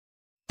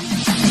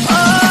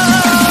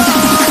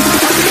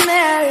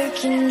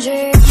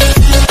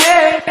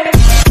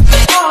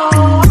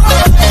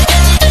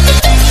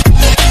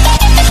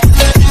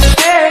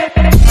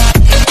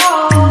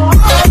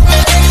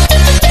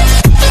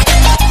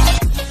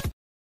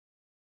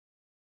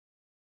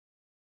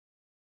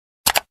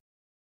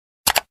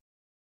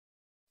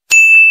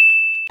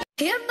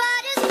Your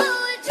body's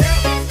moving,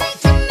 driving me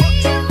to me.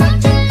 You want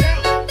to let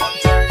me be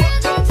your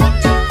rhythm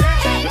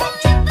tonight. Move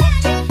your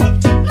body, move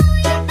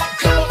your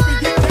body. Play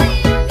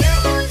your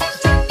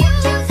music, my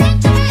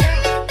music. Let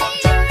me be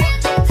your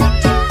rhythm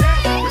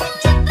tonight.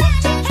 Move your body,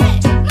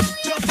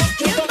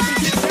 your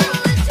body's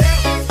moving,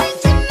 driving me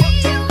to me.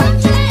 You want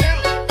to let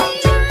me be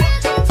your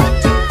rhythm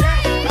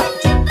tonight. Move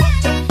your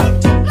body, move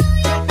your body.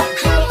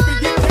 Play your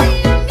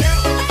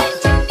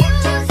music, my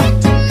music.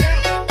 Let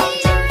me be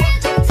your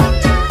rhythm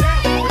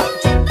tonight.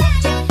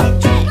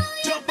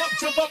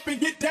 Jump up and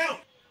get down.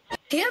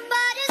 Your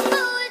body's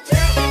moving,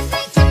 driving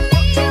me to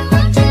me. You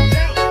want to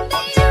let me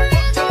be your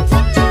rhythm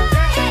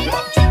tonight.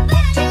 Move your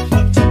body,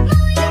 move your body.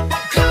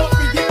 Play your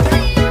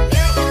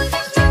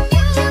music,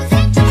 my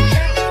music.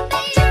 Let me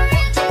be your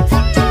rhythm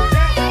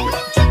tonight.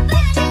 Move your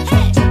body,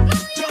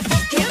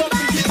 your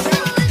body's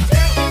moving,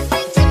 driving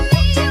me to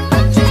me. You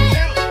want to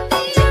let me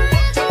be your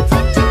rhythm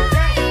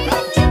tonight.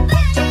 Move your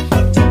body,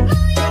 move your body.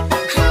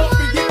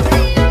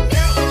 Play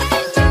your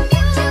music,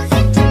 my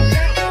music.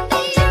 Let me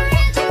be your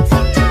rhythm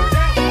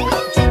tonight.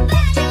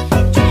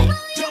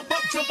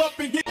 Jump up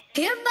and get.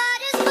 Your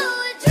body's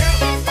moving,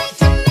 driving me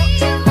to me.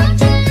 You want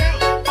to let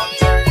me be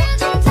your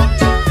rhythm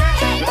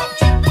tonight. Move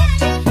your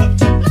body, move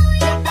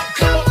your body.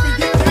 Play your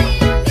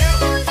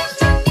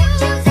music, my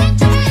music.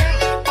 Let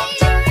me be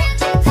your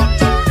rhythm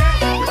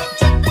tonight. Move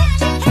your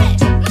body,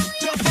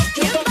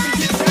 your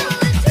body's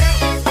moving,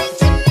 driving me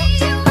to me.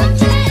 You want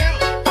to let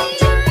me be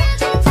your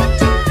rhythm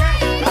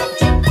tonight. Move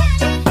your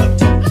body, move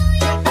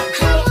your body.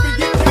 Play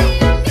your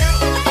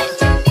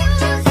music, my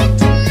music.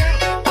 Let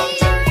me be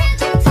your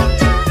rhythm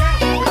tonight.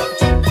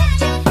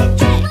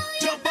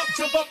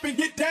 Jump up and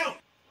get down.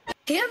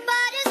 Your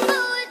body's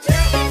moving,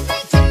 driving me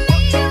to me.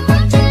 You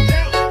want to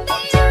let me be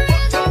your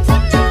rhythm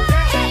tonight.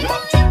 Move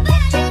your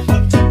body, move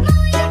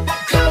your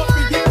body. Play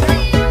your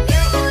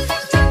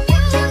music, my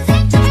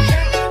music.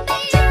 Let me be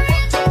your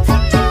rhythm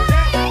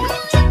tonight.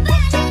 Move your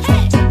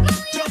body,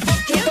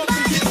 your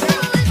body's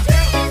moving,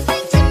 driving me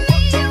to me.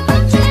 You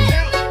want to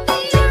let me be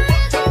your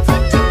rhythm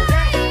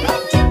tonight.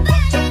 Move your body, move your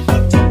body.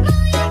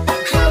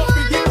 Play your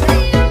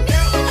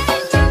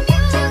music, my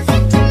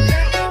music.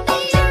 Let me be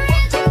your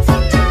rhythm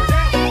tonight.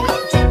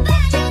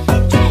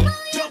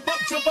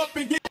 Jump up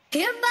and get.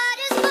 Your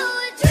body's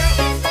moving,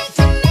 driving me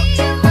to me.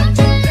 You want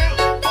to let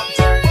me be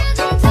your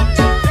rhythm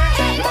tonight.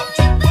 Move your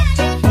body,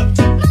 move your body.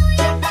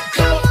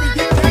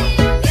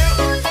 Play your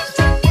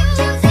music, my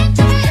music.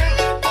 Let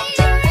me be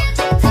your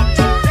rhythm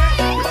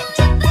tonight. Move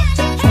your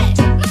body,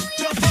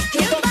 your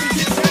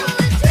body's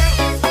moving,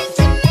 driving me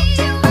to me.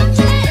 You want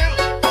to let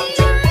me be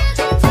your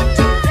rhythm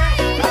tonight.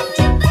 Move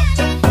your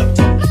body, move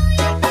your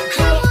body.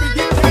 Play your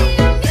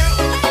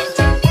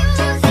music, my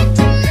music.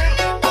 Let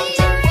me be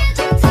your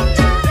rhythm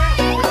tonight.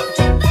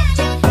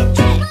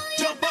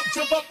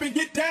 Jump up and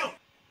get down.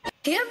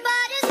 Your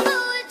body's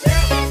moving,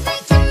 driving me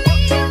to me.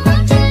 You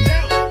want to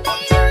let me be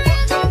your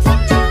rhythm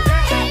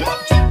tonight.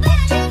 Move your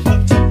body, move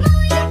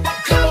your body.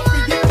 Play your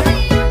music,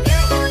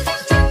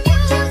 my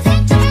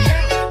music.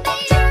 Let me be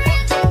your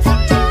rhythm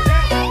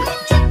tonight.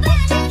 Move your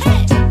body,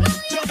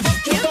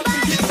 your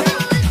body's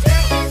moving,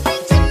 driving me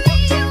to me.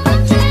 You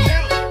want to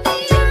let me be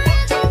your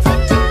rhythm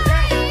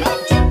tonight.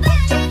 Move your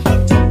body, move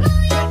your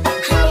body.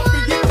 Play your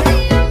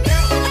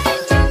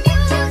music, my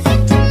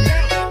music.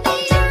 Let me be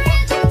your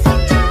rhythm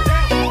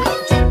tonight.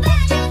 Move your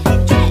body,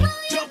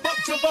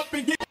 Jump up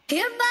and get.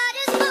 your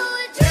body's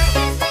moving,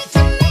 driving me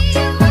to me.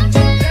 You want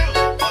to let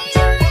me be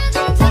your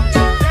rhythm tonight. Move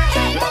your body,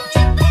 move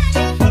your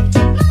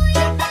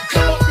body.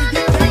 Play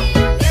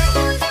your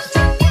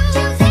music, my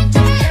music.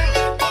 Let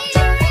me be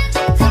your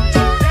rhythm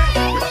tonight.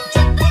 Move your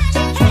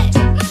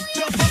body,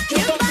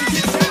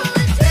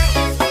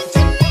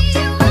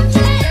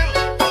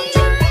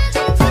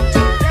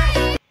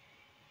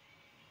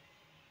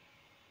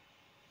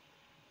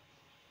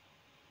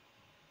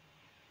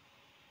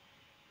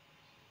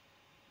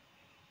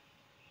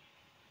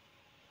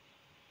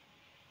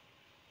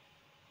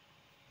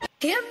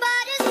 your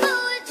body's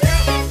moving,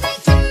 driving me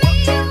to me.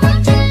 You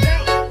want to let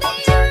me be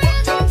your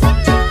rhythm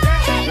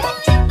tonight. Your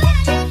body's moving,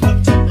 driving me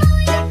to me.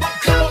 You want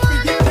to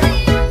let me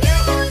be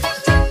your rhythm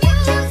tonight. Move your body, move your body. Play your music, my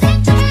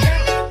music. Let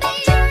me be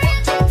your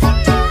rhythm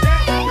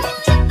tonight. Move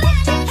your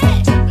body,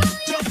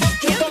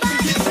 your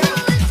body's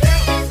moving,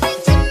 driving me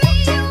to me.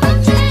 You want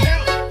to let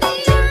me be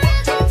your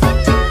rhythm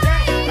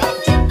tonight. Move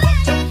your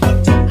body, move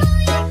your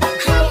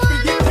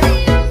body.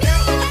 Play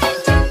your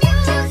music, my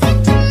music.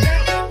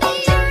 Let me be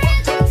your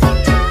rhythm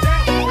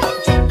tonight.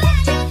 Move your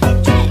body,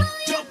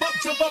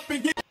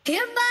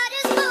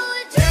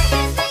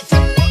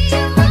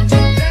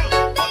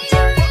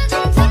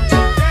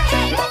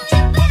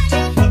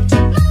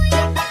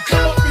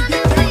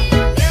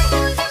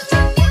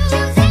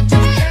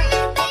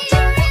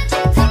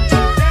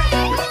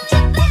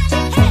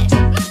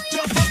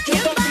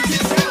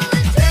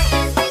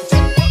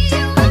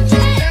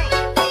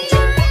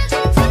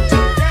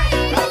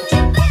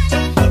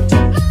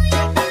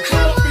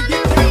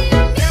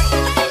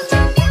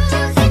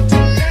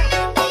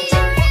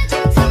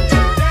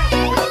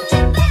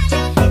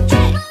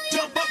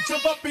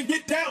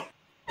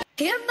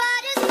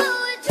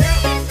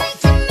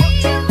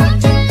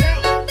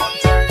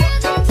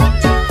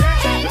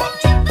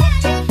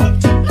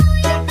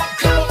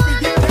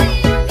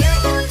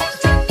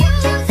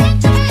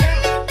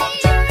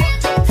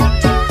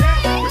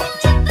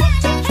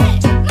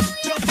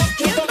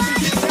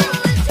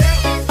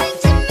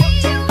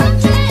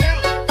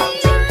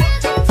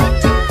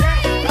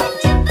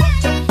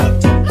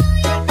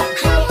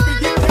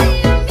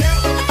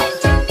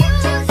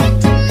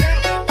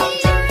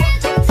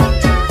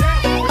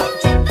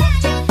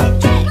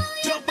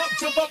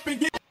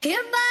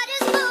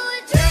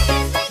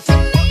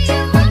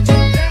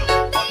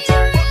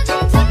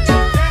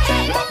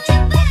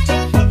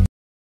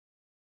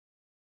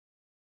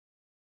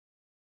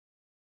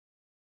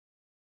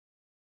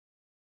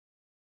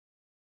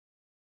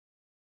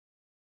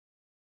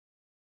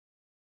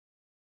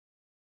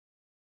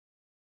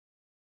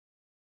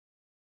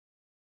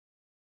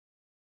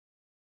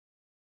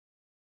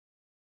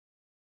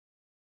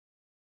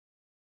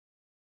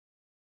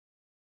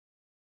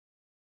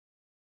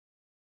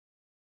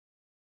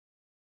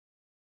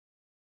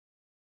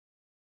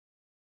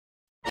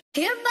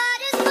 Your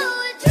body's moving.